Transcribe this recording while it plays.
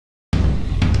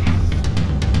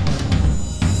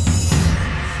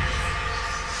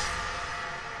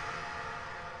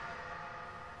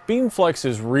BeamFlex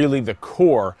is really the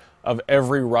core of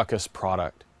every Ruckus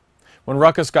product. When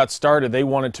Ruckus got started, they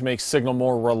wanted to make signal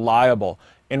more reliable,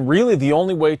 and really the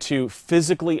only way to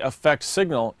physically affect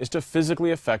signal is to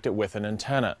physically affect it with an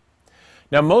antenna.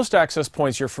 Now, most access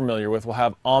points you're familiar with will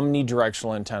have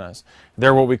omnidirectional antennas.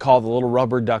 They're what we call the little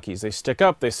rubber duckies. They stick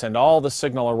up, they send all the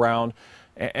signal around,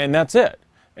 and that's it.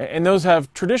 And those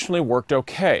have traditionally worked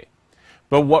okay.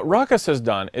 But what Ruckus has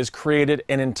done is created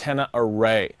an antenna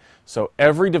array. So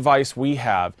every device we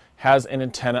have has an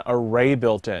antenna array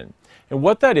built in. And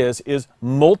what that is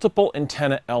multiple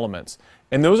antenna elements.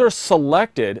 And those are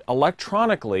selected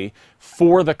electronically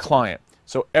for the client.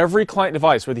 So every client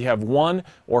device, whether you have 1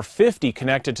 or 50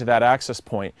 connected to that access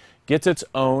point, gets its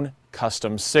own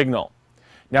custom signal.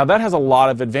 Now that has a lot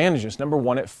of advantages. Number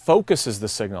one, it focuses the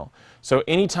signal. So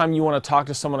anytime you want to talk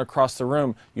to someone across the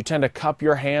room, you tend to cup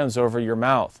your hands over your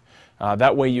mouth.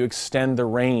 That way you extend the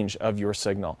range of your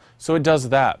signal. So it does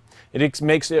that. It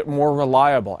makes it more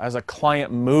reliable. As a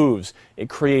client moves, it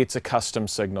creates a custom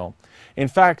signal. In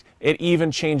fact, it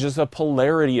even changes the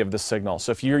polarity of the signal.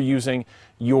 So if you're using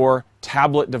your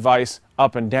tablet device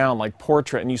up and down like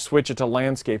portrait and you switch it to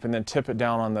landscape and then tip it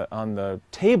down on the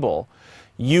table,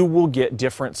 you will get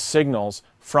different signals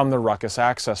from the Ruckus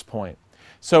access point.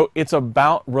 So it's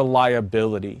about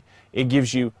reliability. It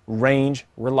gives you range,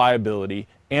 reliability,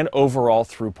 and overall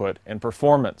throughput and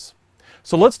performance.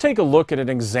 So let's take a look at an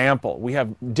example. We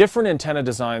have different antenna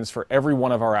designs for every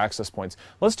one of our access points.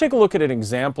 Let's take a look at an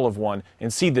example of one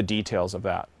and see the details of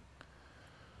that.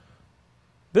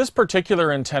 This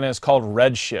particular antenna is called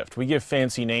Redshift. We give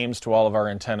fancy names to all of our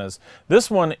antennas. This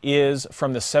one is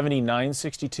from the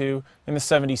 7962 and the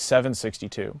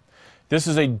 7762. This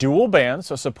is a dual band,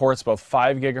 so supports both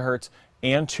 5 gigahertz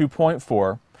and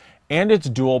 2.4, and it's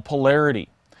dual polarity.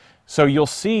 So you'll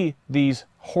see these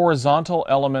horizontal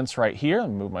elements right here. I'll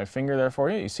move my finger there for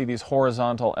you. You see these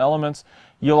horizontal elements.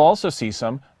 You'll also see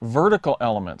some vertical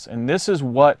elements, and this is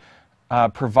what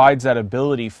provides that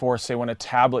ability for, say, when a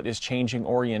tablet is changing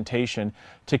orientation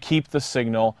to keep the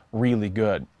signal really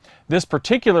good. This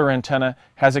particular antenna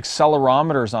has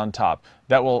accelerometers on top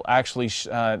that will actually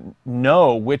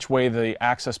know which way the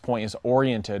access point is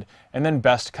oriented and then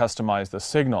best customize the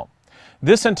signal.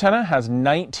 This antenna has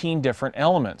 19 different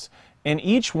elements, and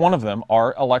each one of them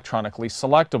are electronically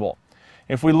selectable.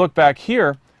 If we look back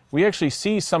here, we actually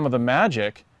see some of the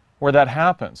magic where that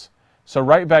happens. So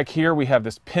right back here we have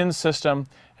this pin system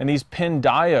and these pin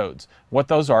diodes. What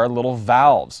those are little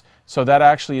valves. So that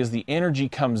actually, as the energy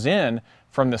comes in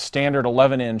from the standard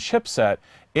 11N chipset,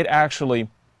 it actually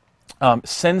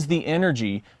sends the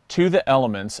energy to the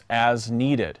elements as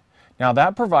needed. Now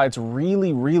that provides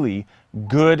really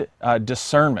good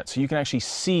discernment. So you can actually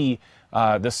see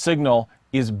the signal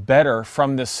is better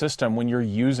from this system when you're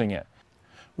using it.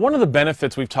 One of the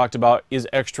benefits we've talked about is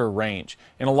extra range,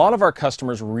 and a lot of our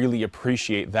customers really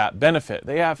appreciate that benefit.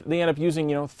 They end up using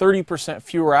 30%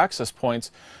 fewer access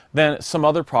points than some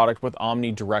other product with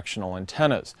omnidirectional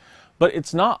antennas. But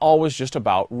it's not always just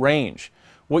about range.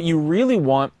 What you really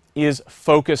want is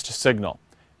focused signal.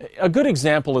 A good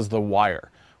example is the wire.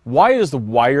 Why does the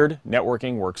wired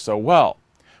networking work so well?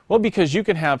 Well, because you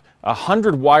can have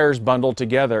 100 wires bundled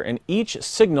together and each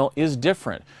signal is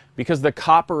different because the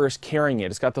copper is carrying it.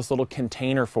 It's got this little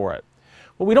container for it.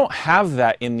 Well, we don't have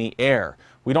that in the air.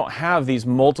 We don't have these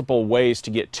multiple ways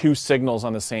to get 2 signals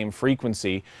on the same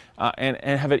frequency and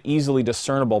have it easily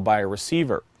discernible by a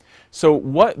receiver. So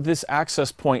what this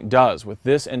access point does with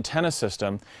this antenna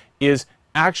system is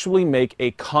actually make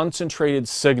a concentrated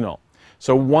signal.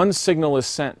 So one signal is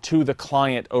sent to the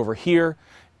client over here,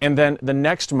 and then the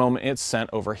next moment it's sent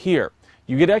over here.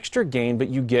 You get extra gain, but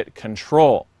you get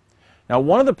control. Now,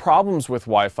 one of the problems with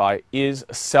Wi-Fi is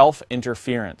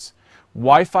self-interference.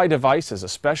 Wi-Fi devices,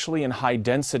 especially in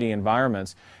high-density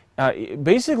environments,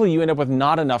 basically you end up with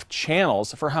not enough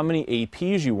channels for how many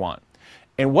APs you want.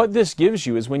 And what this gives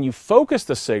you is when you focus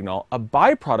the signal, a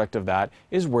byproduct of that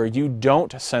is where you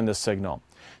don't send the signal.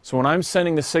 So when I'm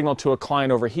sending the signal to a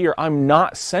client over here, I'm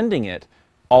not sending it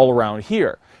all around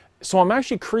here. So I'm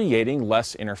actually creating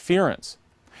less interference.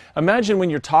 Imagine when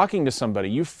you're talking to somebody,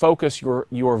 you focus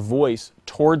your voice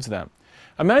towards them.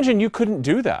 Imagine you couldn't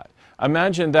do that.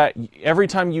 Imagine that every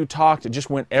time you talked, it just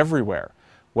went everywhere.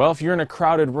 Well, if you're in a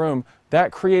crowded room,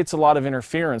 that creates a lot of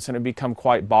interference and it becomes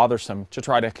quite bothersome to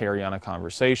try to carry on a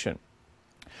conversation.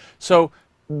 So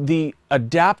the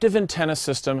adaptive antenna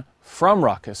system from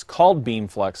Ruckus called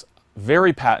BeamFlex,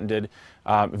 very patented,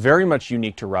 very much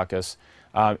unique to Ruckus,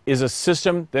 is a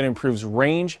system that improves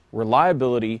range,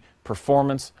 reliability,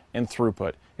 performance, and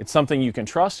throughput. It's something you can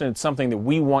trust, and it's something that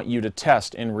we want you to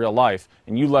test in real life,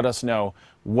 and you let us know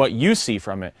what you see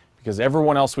from it, because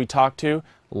everyone else we talk to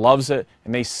loves it,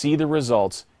 and they see the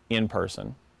results in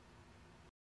person.